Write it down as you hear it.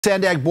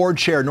Sandag Board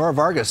Chair Nora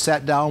Vargas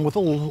sat down with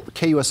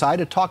KUSI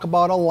to talk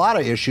about a lot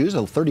of issues, a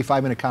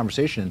 35-minute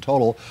conversation in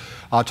total,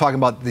 talking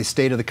about the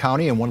state of the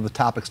county, and one of the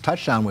topics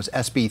touched on was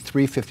SB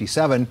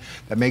 357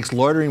 that makes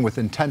loitering with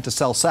intent to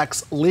sell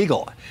sex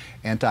legal.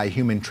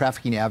 Anti-human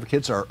trafficking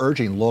advocates are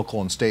urging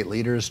local and state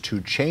leaders to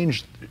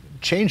change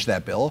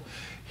that bill.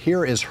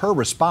 Here is her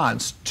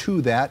response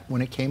to that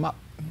when it came up.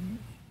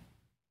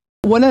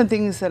 One of the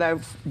things that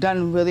I've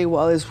done really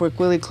well is work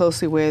really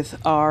closely with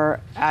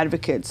our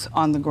advocates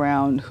on the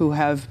ground who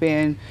have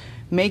been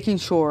making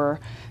sure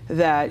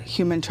that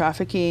human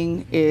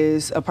trafficking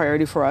is a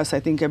priority for us.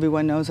 I think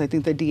everyone knows. I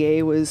think the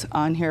DA was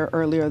on here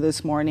earlier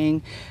this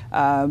morning.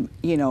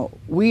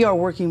 We are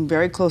working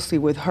very closely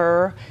with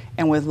her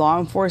and with law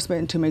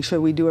enforcement to make sure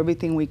we do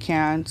everything we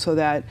can so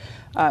that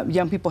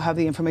young people have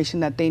the information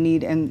that they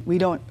need, and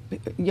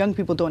young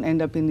people don't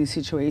end up in these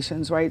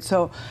situations, right?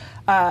 So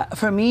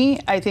for me,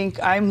 I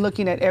think I'm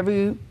looking at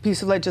every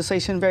piece of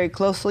legislation very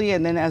closely,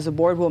 and then as a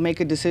board, we'll make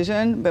a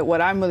decision. But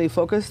what I'm really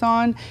focused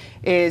on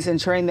is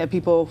ensuring that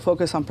people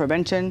focus on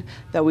prevention,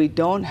 that we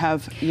don't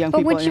have young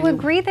people. But would you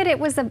agree that it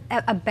was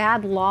a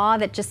bad law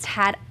that just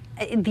had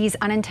these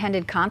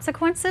unintended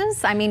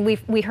consequences? I mean,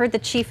 we heard the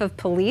chief of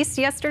police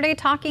yesterday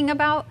talking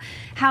about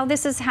how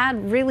this has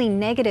had really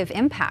negative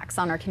impacts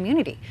on our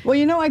community.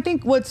 Well, I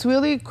think what's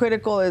really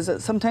critical is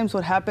that sometimes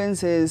what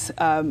happens is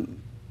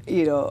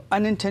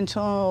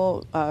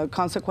unintentional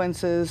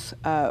consequences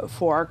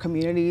for our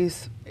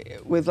communities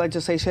with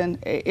legislation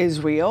is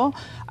real.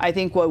 I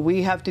think what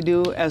we have to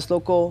do as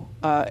local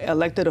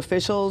elected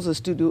officials is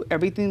to do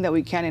everything that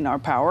we can in our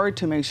power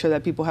to make sure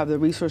that people have the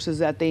resources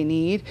that they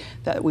need,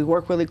 that we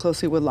work really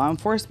closely with law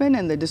enforcement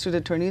and the district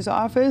attorney's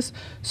office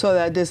so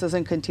that this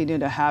doesn't continue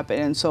to happen.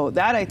 And so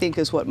that, I think,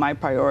 is what my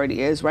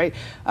priority is, right?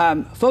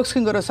 Folks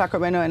can go to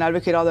Sacramento and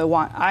advocate all they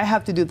want. I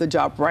have to do the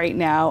job right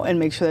now and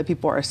make sure that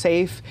people are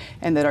safe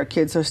and that our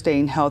kids are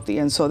staying healthy.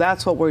 And so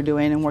that's what we're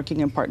doing and working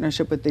in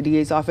partnership with the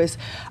DA's office.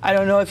 I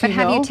don't know if But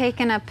have you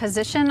taken a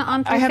position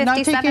on 357? I have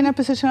not taken a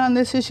position on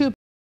this issue.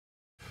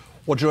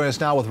 Well, joining us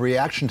now with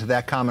reaction to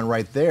that comment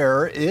right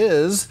there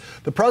is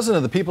the president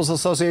of the People's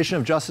Association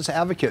of Justice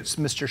Advocates,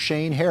 Mr.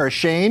 Shane Harris.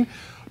 Shane,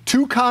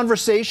 2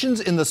 conversations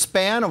in the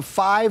span of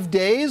 5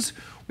 days.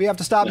 We have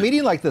to stop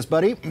meeting like this,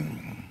 buddy.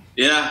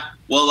 Yeah.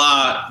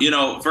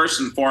 Well,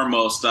 first and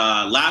foremost,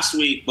 last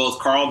week, both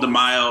Carl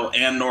DeMaio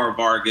and Nora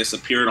Vargas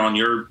appeared on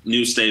your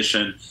news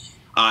station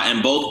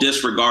and both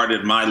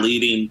disregarded my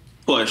leading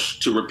push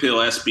to repeal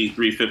SB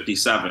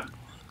 357.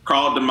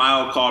 Carl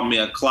DeMaio called me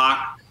a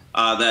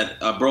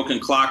broken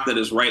clock that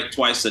is right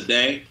twice a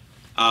day.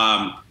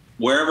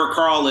 Wherever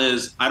Carl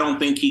is, I don't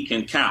think he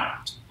can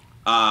count.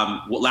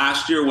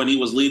 Last year, when he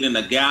was leading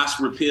a gas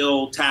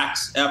repeal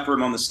tax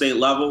effort on the state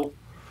level,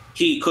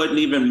 he couldn't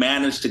even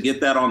manage to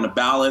get that on the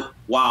ballot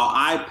while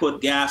I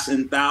put gas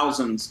in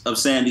thousands of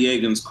San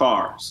Diegans'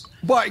 cars.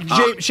 But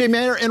Shane,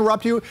 may I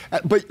interrupt you?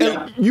 But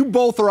yeah. You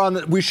both are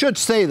on we should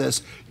say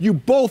this, you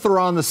both are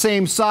on the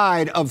same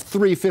side of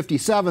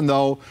 357,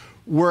 though,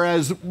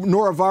 whereas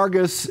Nora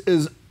Vargas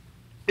is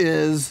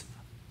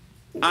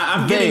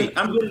I'm getting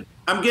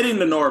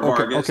to Nora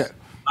Vargas. Okay.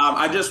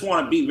 I just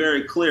want to be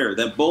very clear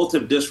that both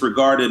have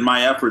disregarded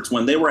my efforts.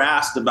 When they were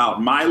asked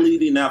about my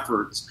leading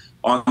efforts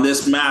on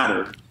this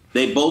matter,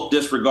 they both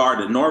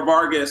disregarded. Nora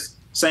Vargas,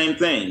 same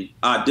thing,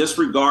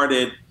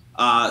 disregarded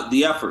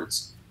the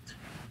efforts.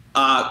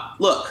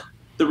 Look,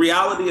 the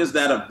reality is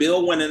that a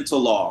bill went into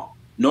law.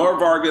 Nora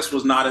Vargas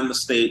was not in the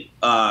state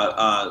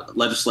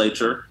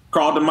legislature.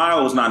 Carl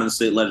DeMaio was not in the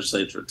state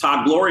legislature.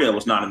 Todd Gloria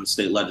was not in the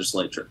state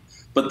legislature.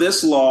 But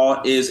this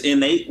law is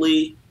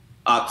innately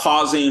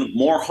causing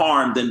more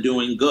harm than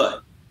doing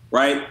good,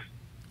 right?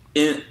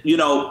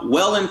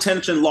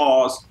 Well-intentioned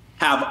laws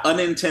have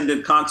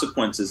unintended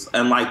consequences,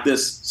 unlike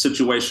this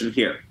situation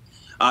here.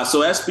 So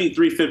SB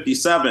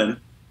 357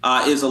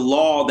 is a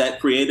law that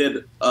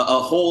created a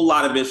whole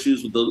lot of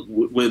issues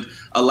with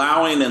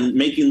allowing and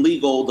making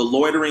legal the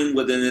loitering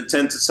with an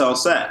intent to sell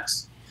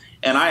sex.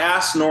 And I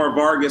asked Nora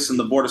Vargas and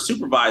the Board of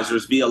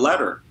Supervisors via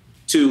letter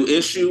to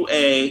issue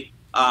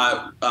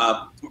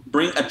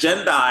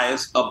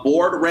agendize a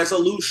board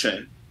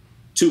resolution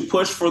to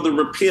push for the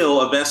repeal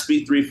of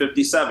SB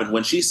 357.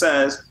 When she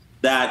says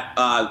that,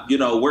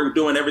 we're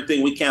doing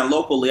everything we can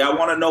locally, I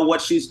want to know what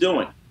she's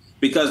doing.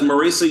 Because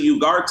Marisa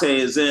Ugarte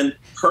is in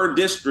her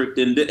district,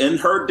 in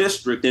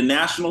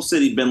National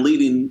City, been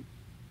leading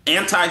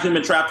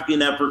anti-human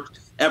trafficking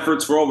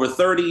efforts for over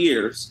 30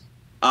 years.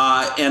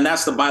 And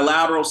that's the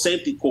bilateral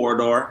safety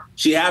corridor.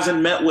 She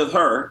hasn't met with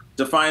her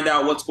to find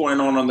out what's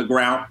going on the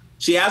ground.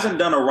 She hasn't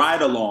done a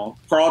ride-along.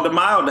 Carl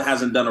DeMaio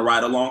hasn't done a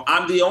ride-along.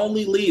 I'm the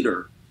only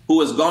leader who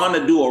has gone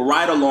to do a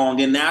ride-along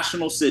in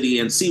National City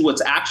and see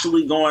what's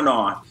actually going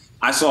on.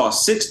 I saw a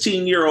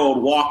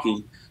 16-year-old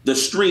walking the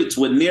streets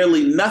with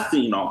nearly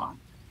nothing on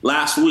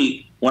last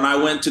week when I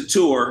went to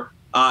tour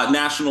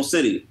National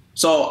City.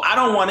 So I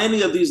don't want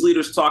any of these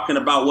leaders talking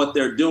about what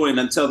they're doing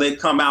until they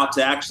come out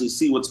to actually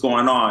see what's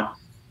going on.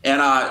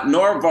 And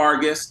Nora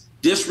Vargas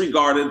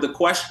disregarded the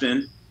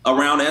question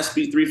around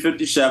SB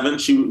 357.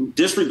 She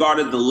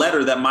disregarded the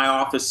letter that my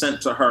office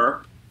sent to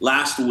her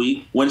last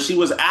week when she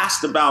was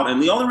asked about,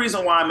 and the only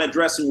reason why I'm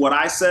addressing what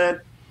I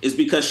said is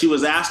because she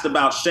was asked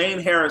about Shane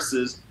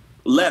Harris's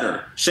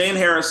letter, Shane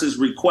Harris's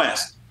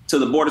request to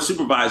the Board of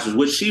Supervisors,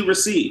 which she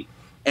received.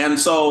 And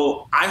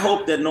so I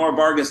hope that Nora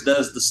Vargas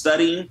does the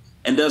studying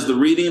and does the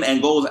reading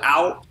and goes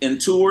out in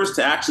tours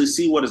to actually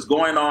see what is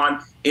going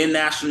on in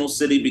National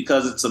City,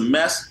 because it's a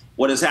mess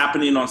what is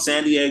happening on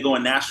San Diego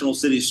and National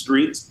City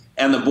streets.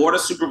 And the Board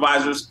of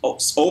Supervisors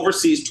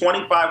oversees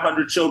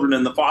 2,500 children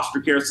in the foster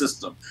care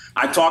system.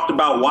 I talked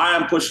about why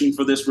I'm pushing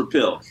for this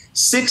repeal.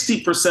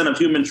 60% of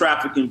human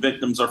trafficking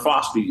victims are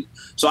foster youth.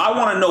 So I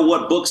want to know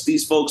what books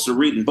these folks are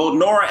reading. Both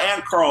Nora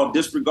and Carl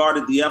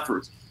disregarded the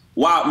efforts.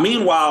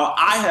 Meanwhile,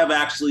 I have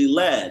actually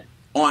led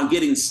on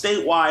getting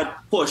statewide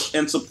push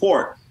and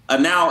support.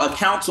 Now a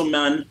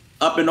councilman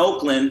up in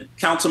Oakland,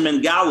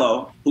 Councilman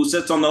Gallo, who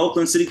sits on the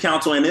Oakland City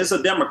Council and is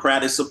a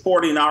Democrat, is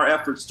supporting our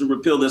efforts to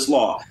repeal this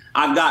law.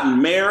 I've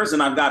gotten mayors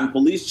and I've gotten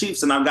police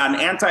chiefs and I've gotten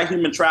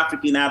anti-human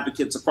trafficking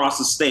advocates across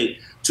the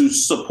state to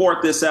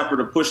support this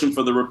effort of pushing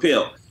for the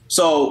repeal.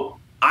 So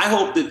I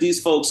hope that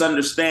these folks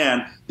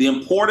understand the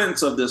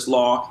importance of this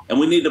law, and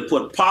we need to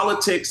put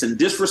politics and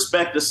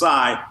disrespect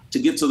aside to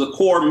get to the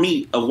core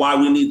meat of why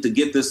we need to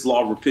get this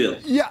law repealed.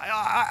 Yeah,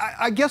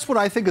 I guess what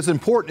I think is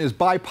important is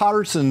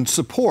bipartisan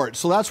support.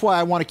 So that's why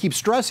I want to keep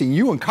stressing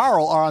you and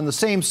Carl are on the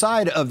same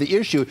side of the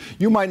issue.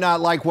 You might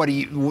not like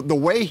the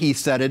way he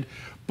said it,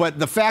 but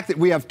the fact that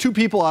we have two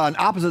people on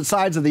opposite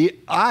sides of the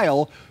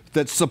aisle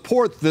that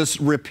support this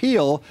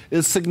repeal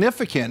is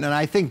significant. And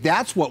I think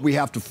that's what we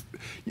have to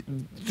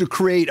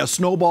create a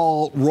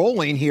snowball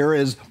rolling here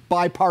is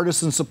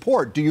bipartisan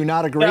support. Do you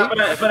not agree? Yeah,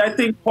 but I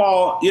think,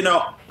 Paul,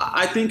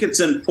 I think it's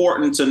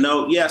important to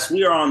note, yes,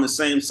 we are on the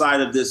same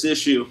side of this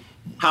issue.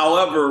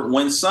 However,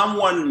 when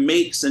someone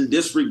makes and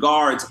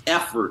disregards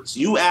efforts,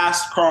 you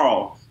ask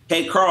Carl,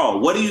 hey, Carl,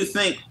 what do you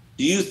think?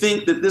 Do you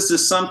think that this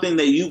is something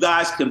that you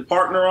guys can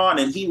partner on?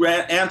 And he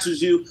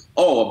answers you,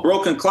 oh, a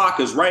broken clock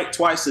is right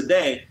twice a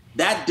day.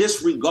 That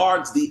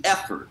disregards the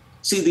effort.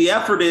 See, the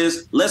effort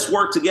is, let's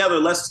work together,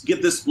 let's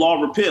get this law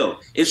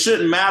repealed. It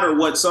shouldn't matter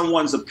what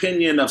someone's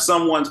opinion of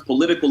someone's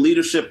political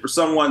leadership or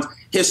someone's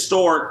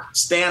historic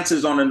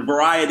stances on a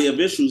variety of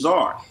issues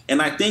are.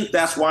 And I think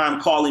that's why I'm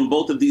calling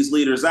both of these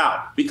leaders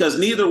out, because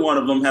neither one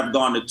of them have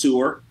gone to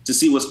tour to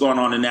see what's going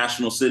on in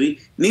National City.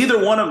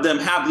 Neither one of them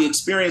have the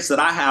experience that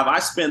I have. I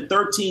spent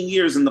 13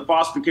 years in the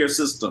foster care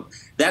system.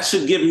 That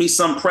should give me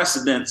some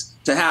precedence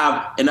to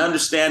have an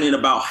understanding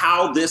about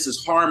how this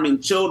is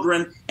harming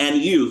children and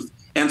youth.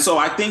 And so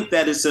I think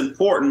that it's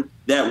important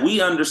that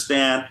we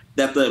understand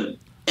that the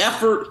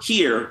effort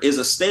here is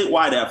a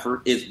statewide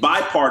effort. It's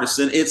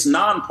bipartisan. It's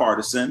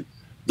nonpartisan.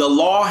 The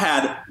law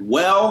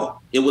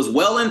it was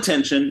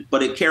well-intentioned,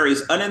 but it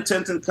carries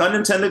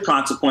unintended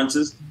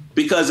consequences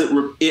because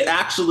it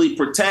actually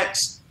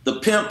protects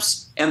the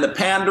pimps and the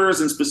panders,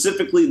 and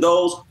specifically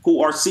those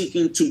who are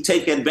seeking to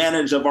take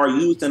advantage of our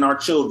youth and our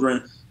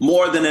children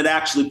more than it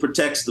actually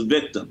protects the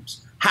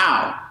victims.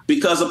 How?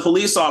 Because a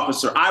police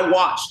officer, I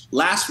watched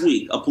last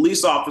week, a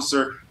police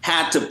officer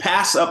had to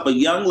pass up a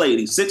young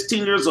lady,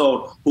 16 years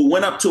old, who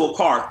went up to a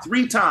car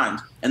 3 times,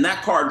 and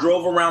that car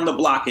drove around the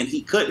block, and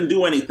he couldn't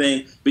do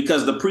anything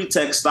because the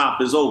pretext stop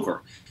is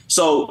over.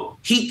 So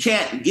he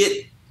can't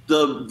get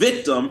the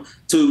victim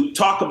to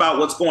talk about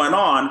what's going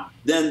on.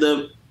 Then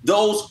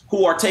those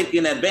who are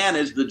taking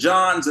advantage, the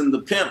Johns and the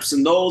pimps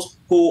and those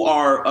who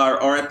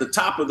are at the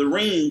top of the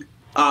ring,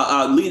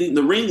 leading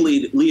the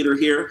ringleader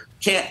here,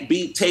 can't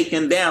be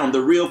taken down,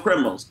 the real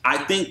criminals. I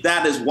think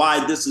that is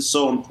why this is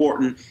so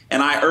important.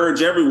 And I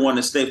urge everyone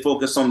to stay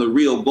focused on the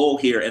real goal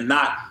here and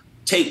not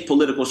take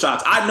political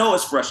shots. I know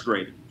it's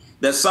frustrating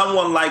that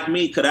someone like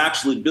me could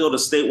actually build a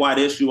statewide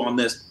issue on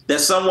this, that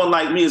someone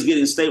like me is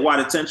getting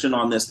statewide attention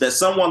on this, that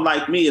someone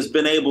like me has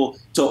been able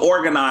to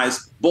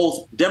organize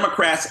both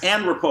Democrats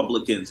and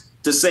Republicans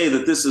to say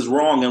that this is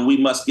wrong and we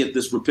must get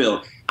this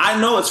repealed. I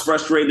know it's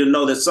frustrating to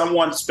know that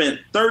someone spent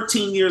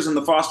 13 years in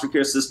the foster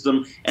care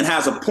system and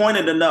has a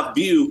pointed enough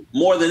view,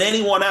 more than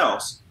anyone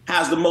else,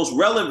 has the most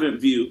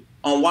relevant view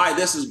on why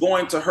this is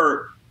going to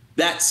hurt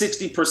that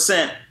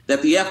 60%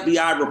 that the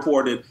FBI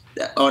reported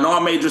on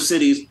all major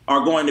cities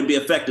are going to be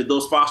affected,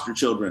 those foster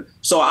children.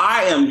 So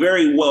I am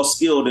very well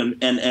skilled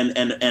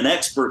and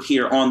expert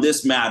here on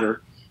this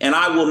matter, and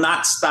I will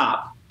not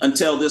stop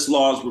until this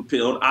law is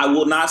repealed. I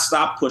will not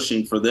stop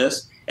pushing for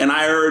this. And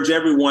I urge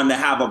everyone to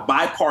have a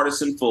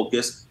bipartisan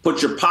focus,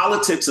 put your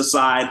politics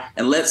aside,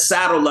 and let's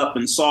saddle up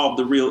and solve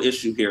the real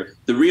issue here.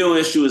 The real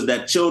issue is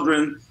that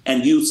children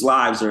and youth's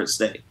lives are at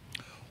stake.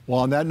 Well,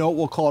 on that note,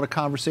 we'll call it a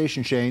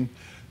conversation, Shane.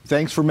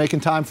 Thanks for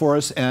making time for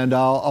us, and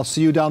I'll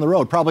see you down the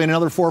road, probably in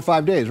another 4 or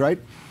 5 days, right?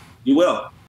 You will.